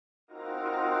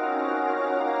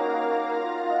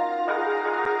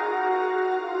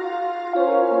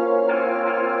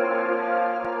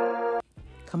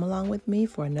along with me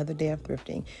for another day of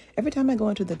thrifting. Every time I go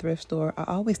into the thrift store, I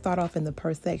always start off in the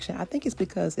purse section. I think it's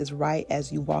because it's right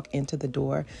as you walk into the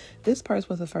door. This purse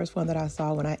was the first one that I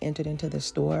saw when I entered into the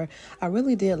store. I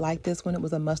really did like this one. It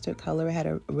was a mustard color. It had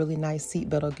a really nice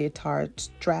seatbelt or guitar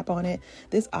strap on it.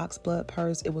 This oxblood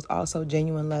purse, it was also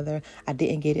genuine leather. I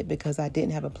didn't get it because I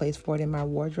didn't have a place for it in my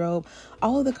wardrobe.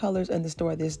 All of the colors in the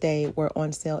store this day were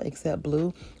on sale except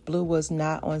blue. Blue was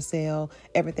not on sale.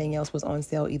 Everything else was on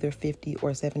sale, either 50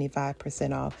 or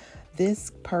 75% off.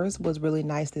 This purse was really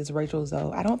nice, this Rachel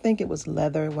Zoe. I don't think it was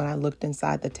leather when I looked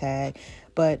inside the tag,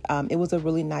 but it was a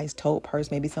really nice tote purse,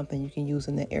 maybe something you can use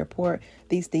in the airport.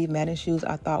 These Steve Madden shoes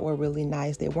I thought were really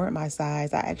nice. They weren't my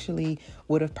size. I actually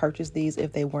would have purchased these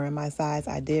if they weren't my size.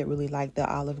 I did really like the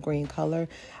olive green color.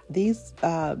 These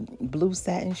blue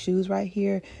satin shoes right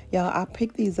here, y'all, I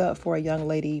picked these up for a young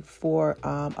lady for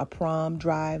a prom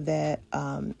drive that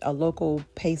a local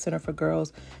pay center for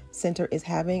girls center is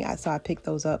having. So I picked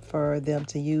those up for them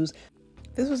to use.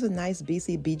 This was a nice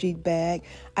BCBG bag.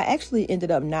 I actually ended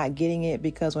up not getting it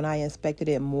because when I inspected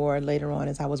it more later on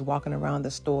as I was walking around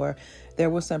the store, there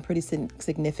was some pretty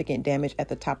significant damage at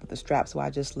the top of the strap, so I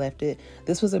just left it.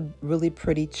 This was a really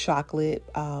pretty chocolate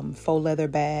faux leather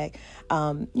bag.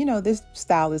 You know, this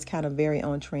style is kind of very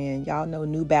on trend. Y'all know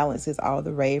New Balance is all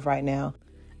the rave right now.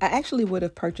 I actually would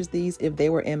have purchased these if they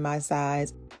were in my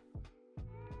size.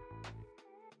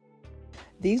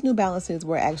 These New Balances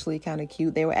were actually kind of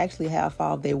cute. They were actually half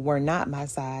off. They were not my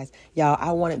size. Y'all,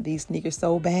 I wanted these sneakers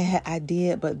so bad. I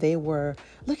did, but they were,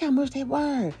 look how much they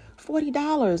were,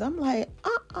 $40. I'm like,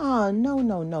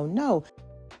 no.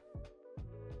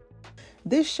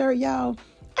 This shirt, y'all,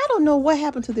 I don't know what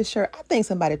happened to this shirt. I think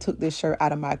somebody took this shirt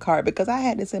out of my cart because I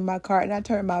had this in my cart and I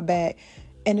turned my back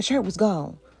and the shirt was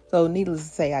gone. So needless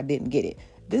to say, I didn't get it.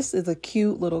 This is a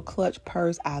cute little clutch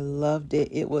purse. I loved it.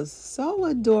 It was so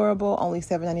adorable. Only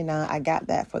 $7.99. I got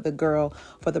that for the girl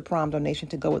for the prom donation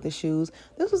to go with the shoes.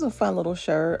 This was a fun little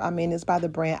shirt. I mean, it's by the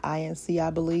brand INC,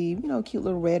 I believe. You know, cute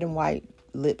little red and white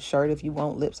lip shirt if you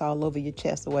want lips all over your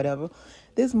chest or whatever.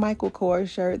 This Michael Kors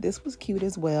shirt, this was cute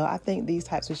as well. I think these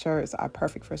types of shirts are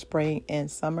perfect for spring and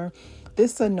summer.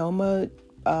 This Sonoma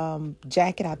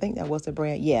jacket, I think that was the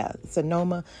brand. Yeah,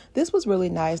 Sonoma. This was really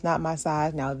nice, not my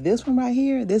size. Now this one right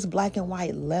here, this black and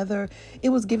white leather, it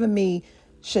was giving me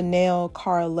Chanel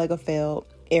Karl Lagerfeld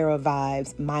era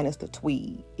vibes minus the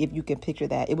tweed, if you can picture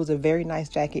that. It was a very nice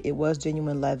jacket. It was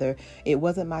genuine leather. It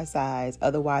wasn't my size.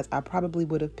 Otherwise, I probably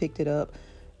would have picked it up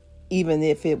even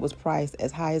if it was priced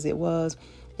as high as it was.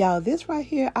 Y'all, this right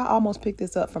here, I almost picked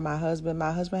this up for my husband.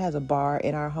 My husband has a bar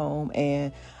in our home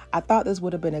and I thought this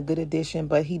would have been a good addition,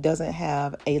 but he doesn't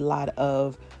have a lot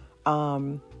of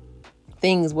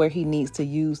things where he needs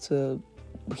to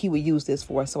he would use this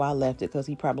for, so I left it because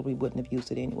he probably wouldn't have used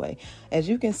it anyway. As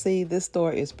you can see, this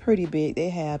store is pretty big. They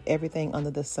have everything under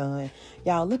the sun.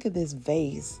 Y'all, look at this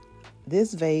vase.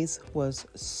 This vase was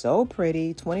so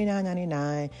pretty,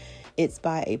 $29.99. It's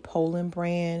by a Poland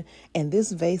brand. And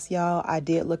this vase, y'all, I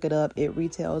did look it up. It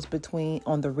retails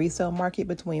on the resale market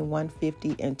between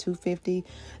 $150 and $250.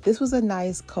 This was a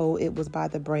nice coat. It was by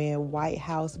the brand White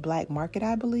House Black Market,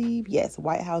 I believe. Yes,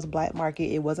 White House Black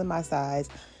Market. It wasn't my size.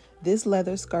 This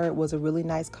leather skirt was a really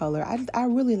nice color. I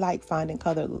really like finding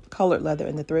colored leather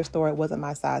in the thrift store. It wasn't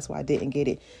my size, so I didn't get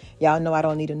it. Y'all know I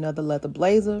don't need another leather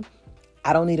blazer.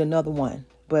 I don't need another one.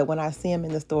 But when I see them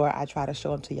in the store, I try to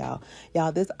show them to y'all.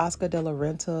 Y'all, this Oscar de la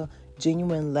Renta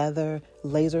genuine leather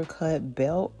laser cut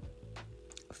belt,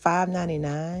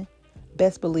 $5.99.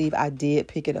 Best believe I did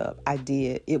pick it up. I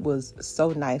did. It was so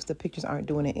nice. The pictures aren't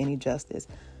doing it any justice.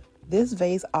 This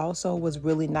vase also was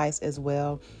really nice as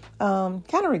well. Kind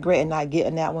of regretting not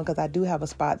getting that one because I do have a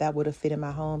spot that would have fit in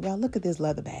my home. Y'all, look at this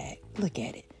leather bag. Look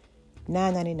at it.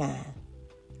 $9.99.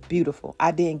 Beautiful.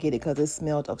 I didn't get it because it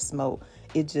smelled of smoke.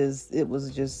 It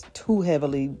was just too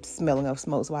heavily smelling of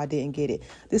smoke, so I didn't get it.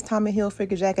 This Tommy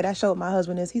Hilfiger jacket, I showed my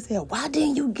husband this. He said, why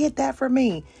didn't you get that for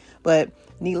me? But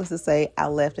needless to say, I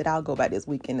left it. I'll go back this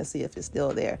weekend to see if it's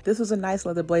still there. This was a nice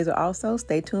leather blazer also.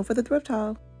 Stay tuned for the thrift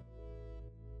haul.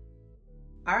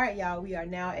 All right, y'all, we are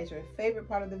now at your favorite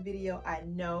part of the video. I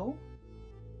know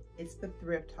it's the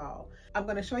thrift haul. I'm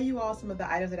going to show you all some of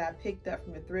the items that I picked up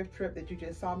from the thrift trip that you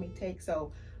just saw me take.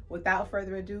 So without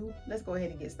further ado, let's go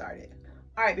ahead and get started.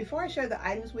 All right, before I share the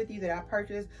items with you that I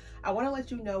purchased, I want to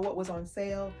let you know what was on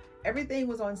sale. Everything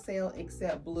was on sale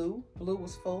except blue. Blue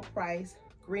was full price.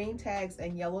 Green tags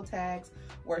and yellow tags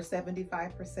were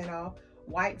 75% off.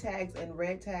 white tags and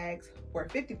red tags were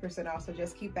 50% off, so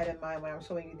just keep that in mind when I'm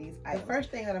showing you these items. The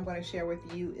first thing that I'm going to share with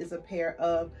you is a pair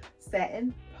of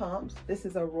satin pumps. This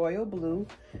is a royal blue.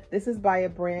 This is by a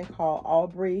brand called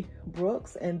Aubrey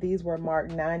Brooks, and these were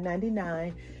marked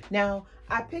 $9.99. Now,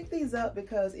 I picked these up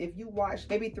because if you watched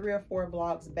maybe 3 or 4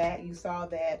 vlogs back, you saw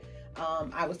that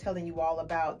I was telling you all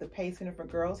about the Pay Center for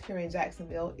Girls here in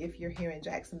Jacksonville, if you're here in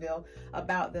Jacksonville,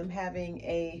 about them having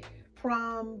a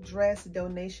prom dress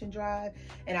donation drive,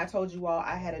 and I told you all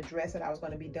I had a dress that I was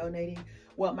going to be donating.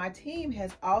 Well, my team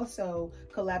has also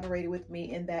collaborated with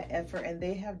me in that effort, and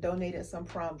they have donated some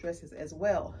prom dresses as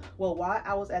well. Well, while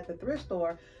I was at the thrift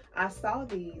store, I saw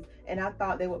these and I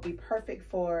thought they would be perfect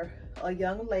for a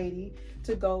young lady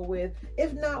to go with,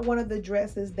 if not one of the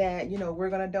dresses that, you know, we're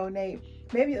going to donate,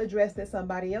 maybe a dress that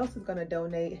somebody else is going to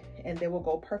donate, and they will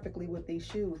go perfectly with these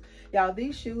shoes. Y'all,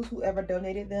 these shoes, whoever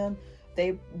donated them,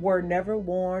 they were never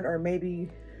worn, or maybe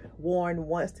worn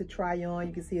once to try on.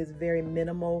 You can see it's very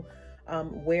minimal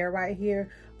wear right here,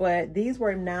 but these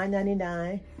were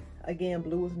 $9.99. Again,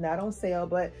 blue was not on sale,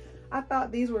 but I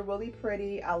thought these were really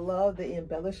pretty. I love the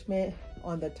embellishment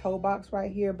on the toe box right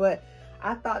here, but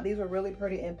I thought these were really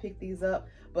pretty and picked these up,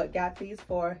 but got these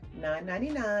for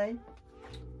 $9.99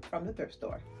 from the thrift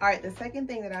store. All right, the second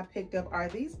thing that I picked up are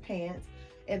these pants,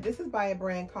 and this is by a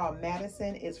brand called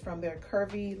Madison. It's from their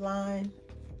curvy line.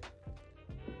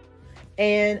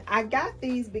 And I got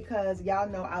these because y'all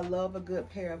know I love a good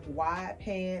pair of wide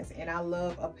pants, and I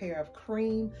love a pair of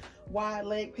cream wide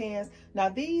leg pants. Now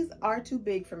these are too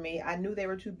big for me. I knew they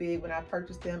were too big when I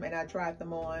purchased them, and I tried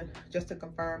them on just to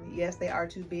confirm. Yes, they are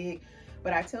too big,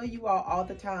 but I tell you all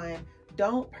the time,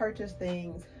 don't purchase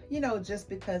things, you know, just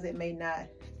because it may not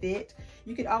fit.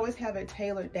 You can always have it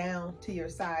tailored down to your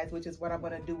size, which is what I'm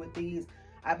going to do with these.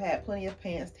 I've had plenty of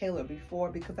pants tailored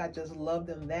before because I just love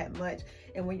them that much.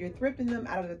 And when you're thrifting them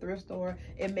out of the thrift store,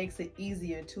 it makes it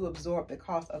easier to absorb the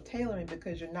cost of tailoring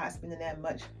because you're not spending that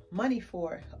much money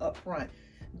for it up front.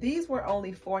 These were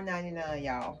only $4.99,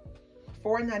 y'all.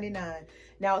 $4.99.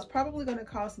 Now it's probably going to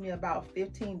cost me about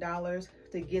 $15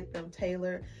 to get them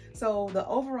tailored. So the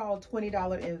overall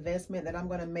 $20 investment that I'm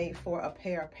going to make for a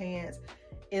pair of pants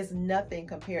is nothing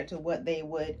compared to what they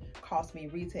would cost me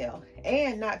retail.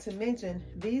 And not to mention,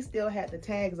 these still had the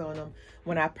tags on them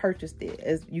when I purchased it.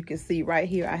 As you can see right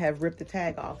here, I have ripped the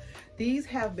tag off. These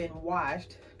have been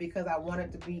washed because I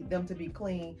wanted them to be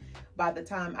clean by the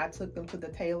time I took them to the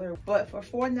tailor. But for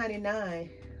 $4.99,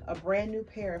 a brand new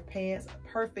pair of pants,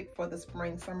 perfect for the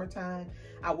spring, summertime.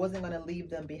 I wasn't gonna leave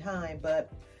them behind,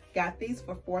 but got these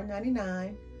for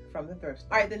 $4.99 from the thrift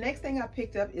store. All right, the next thing I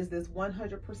picked up is this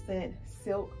 100%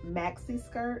 silk maxi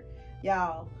skirt.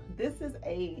 Y'all, this is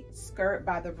a skirt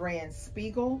by the brand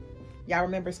Spiegel. Y'all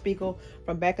remember Spiegel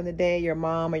from back in the day? Your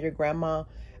mom or your grandma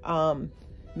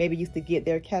maybe used to get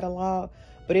their catalog,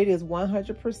 but it is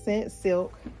 100%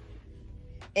 silk.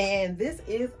 And this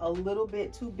is a little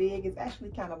bit too big. It's actually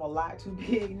kind of a lot too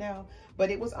big now,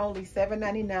 but it was only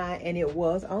 $7.99 and it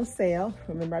was on sale.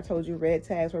 Remember I told you red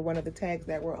tags were one of the tags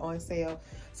that were on sale.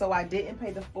 So I didn't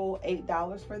pay the full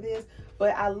 $8 for this,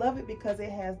 but I love it because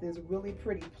it has this really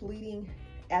pretty pleating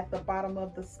at the bottom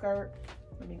of the skirt.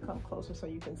 Let me come closer so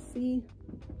you can see.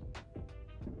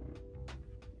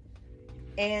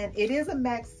 And it is a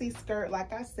maxi skirt,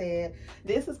 like I said.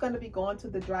 This is going to be going to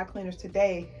the dry cleaners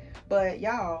today. But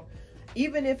y'all,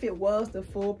 even if it was the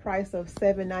full price of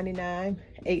 $7.99,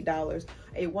 $8,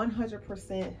 a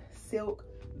 100% silk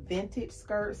vintage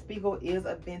skirt. Spiegel is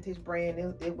a vintage brand.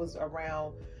 It was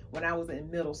around when I was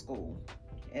in middle school.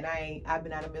 And I've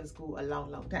been out of middle school a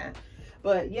long time.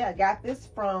 But yeah, got this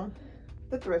from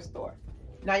the thrift store.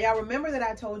 Now y'all remember that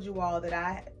I told you all that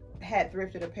I had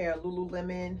thrifted a pair of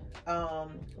Lululemon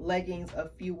leggings a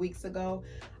few weeks ago.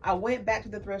 I went back to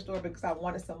the thrift store because I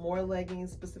wanted some more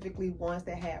leggings, specifically ones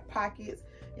that had pockets.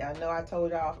 Y'all know I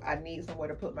told y'all I need somewhere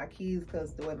to put my keys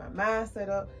because the way my mind's set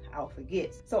up, I'll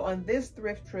forget. So on this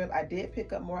thrift trip, I did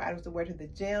pick up more items to wear to the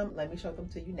gym. Let me show them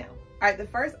to you now. All right, the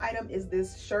first item is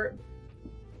this shirt.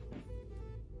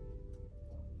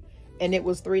 And it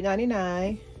was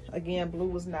 $3.99. Again, blue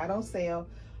was not on sale,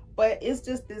 but it's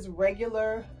just this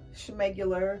regular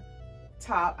schmegular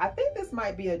top. I think this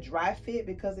might be a dry fit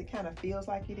because it kind of feels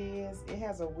like it is. It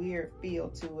has a weird feel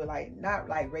to it, like not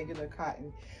like regular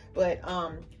cotton, but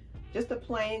just a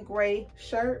plain gray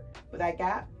shirt that I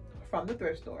got from the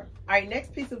thrift store. All right,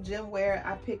 next piece of gym wear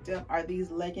I picked up are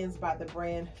these leggings by the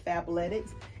brand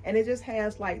Fabletics, and it just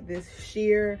has like this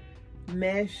sheer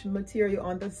mesh material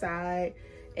on the side,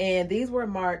 and these were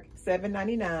marked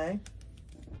 $7.99.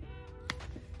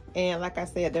 And like I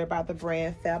said, they're by the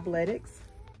brand Fabletics.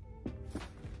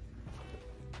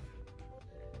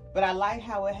 But I like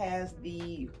how it has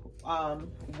the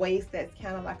waist that's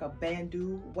kind of like a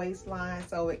bandeau waistline,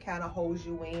 so it kind of holds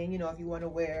you in. You know, if you want to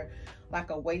wear like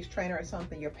a waist trainer or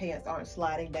something, your pants aren't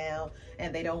sliding down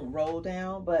and they don't roll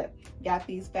down. But got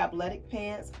these Fabletics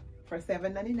pants for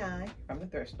 $7.99 from the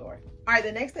thrift store. All right,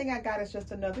 the next thing I got is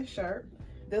just another shirt.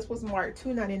 This was marked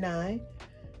 $2.99,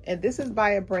 and this is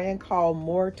by a brand called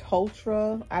More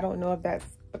Tultra. I don't know if that's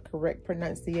the correct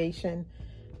pronunciation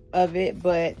of it,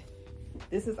 but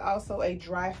this is also a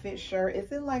dry fit shirt.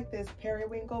 It's in like this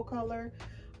periwinkle color,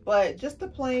 but just a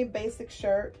plain basic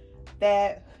shirt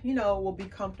that, you know, will be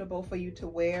comfortable for you to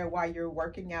wear while you're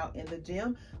working out in the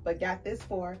gym. But got this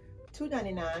for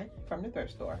 $2.99 from the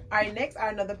thrift store. All right, next are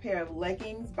another pair of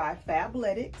leggings by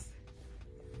Fabletics.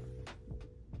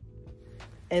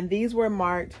 And these were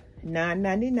marked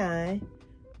 $9.99.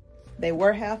 They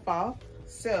were half off,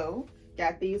 so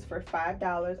got these for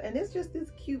 $5. And it's just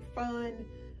this cute, fun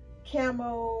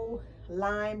camo,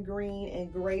 lime green,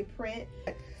 and gray print.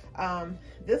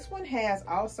 This one has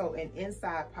also an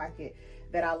inside pocket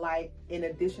that I like in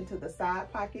addition to the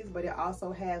side pockets, but it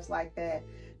also has like that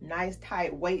nice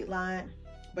tight weight line,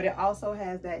 but it also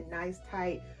has that nice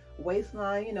tight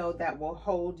waistline, you know, that will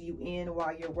hold you in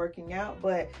while you're working out.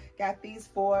 But got these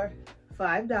for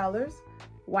 $5.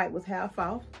 White was half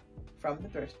off from the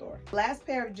thrift store. Last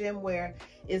pair of gym wear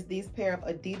is these pair of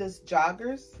Adidas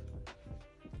joggers.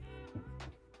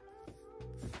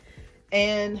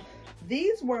 And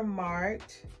these were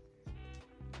marked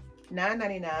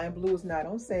 $9.99. Blue is not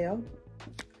on sale.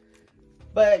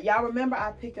 But y'all remember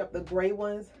I picked up the gray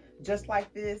ones just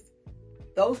like this.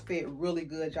 Those fit really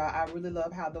good, y'all. I really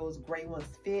love how those gray ones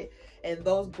fit. And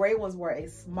those gray ones were a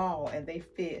small and they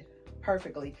fit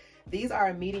perfectly. These are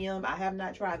a medium. I have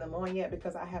not tried them on yet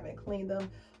because I haven't cleaned them.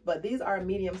 But these are a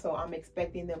medium, so I'm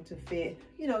expecting them to fit,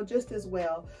 you know, just as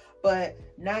well. But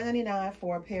 $9.99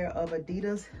 for a pair of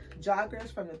Adidas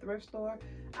joggers from the thrift store.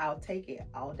 I'll take it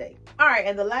all day. All right,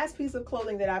 and the last piece of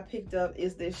clothing that I picked up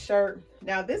is this shirt.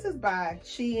 Now, this is by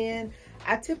Shein.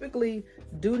 I typically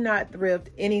do not thrift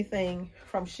anything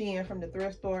from Shein from the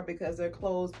thrift store because their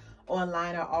clothes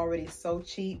online are already so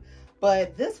cheap.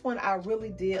 But this one I really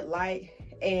did like.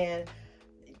 And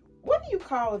what do you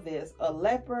call this? A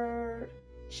leopard,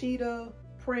 cheetah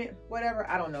print, whatever,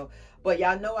 I don't know. But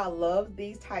y'all know I love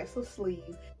these types of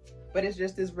sleeves. But it's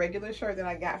just this regular shirt that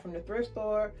I got from the thrift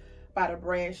store by the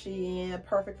brand Shein.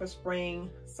 Perfect for spring,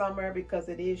 summer, because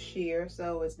it is sheer,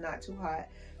 so it's not too hot.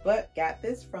 But got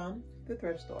this from the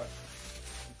thrift store.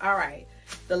 All right,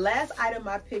 the last item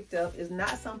I picked up is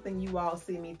not something you all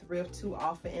see me thrift too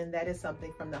often, and that is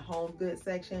something from the home goods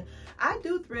section. I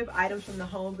do thrift items from the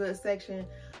home goods section.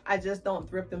 I just don't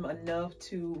thrift them enough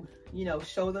to, you know,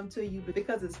 show them to you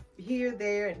because it's here,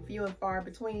 there, and few and far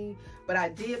between. But I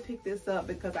did pick this up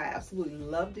because I absolutely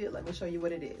loved it. Let me show you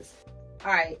what it is.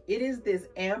 All right, it is this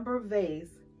amber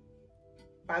vase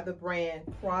by the brand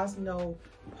Krosno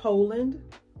Poland.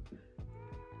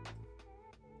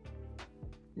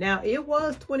 Now, it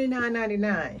was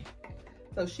 $29.99,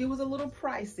 so she was a little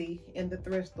pricey in the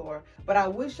thrift store, but I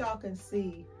wish y'all can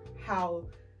see how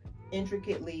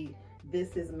intricately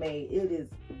this is made. It is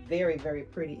very, very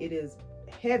pretty. It is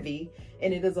heavy,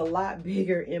 and it is a lot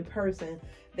bigger in person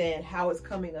than how it's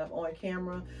coming up on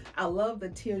camera. I love the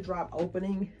teardrop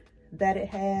opening that it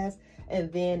has,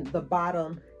 and then the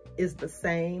bottom is the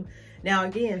same. Now,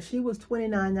 again, she was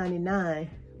 $29.99,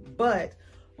 but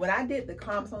when I did the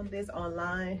comps on this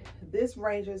online, this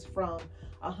ranges from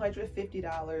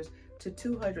 $150 to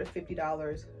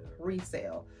 $250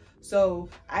 resale. So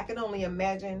I can only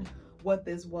imagine what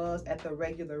this was at the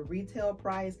regular retail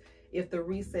price if the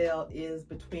resale is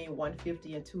between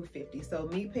 $150 and $250. So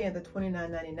me paying the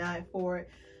 $29.99 for it,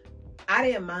 I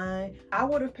didn't mind. I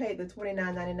would have paid the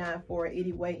 $29.99 for it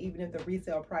anyway, even if the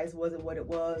resale price wasn't what it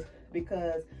was,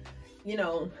 because you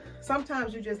know,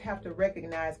 sometimes you just have to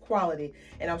recognize quality.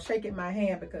 And I'm shaking my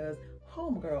hand because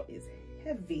homegirl is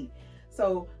heavy.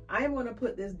 So I am going to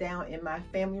put this down in my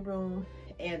family room,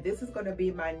 and this is going to be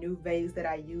my new vase that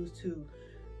I use to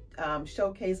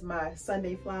showcase my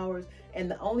Sunday flowers.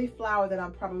 And the only flower that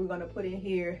I'm probably going to put in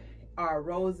here are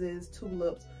roses,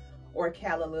 tulips, or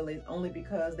calla lilies, only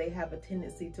because they have a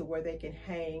tendency to where they can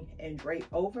hang and drape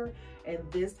over, and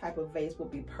this type of vase will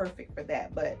be perfect for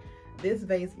that. But this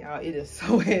vase, y'all, it is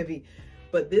so heavy.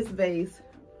 But this vase,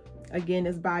 again,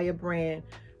 is by a brand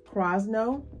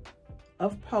Krosno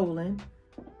of Poland,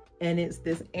 and it's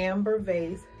this amber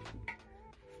vase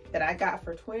that I got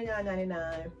for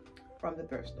 $29.99 from the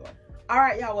thrift store. All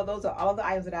right, y'all. Well, those are all the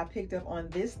items that I picked up on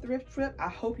this thrift trip. I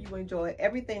hope you enjoyed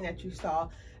everything that you saw.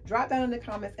 Drop down in the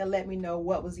comments and let me know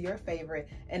what was your favorite.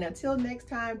 And until next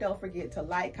time, don't forget to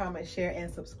like, comment, share,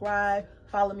 and subscribe.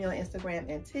 Follow me on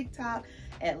Instagram and TikTok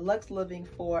at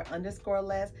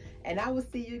luxliving4_less. And I will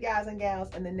see you guys and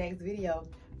gals in the next video.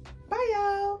 Bye,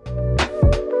 y'all.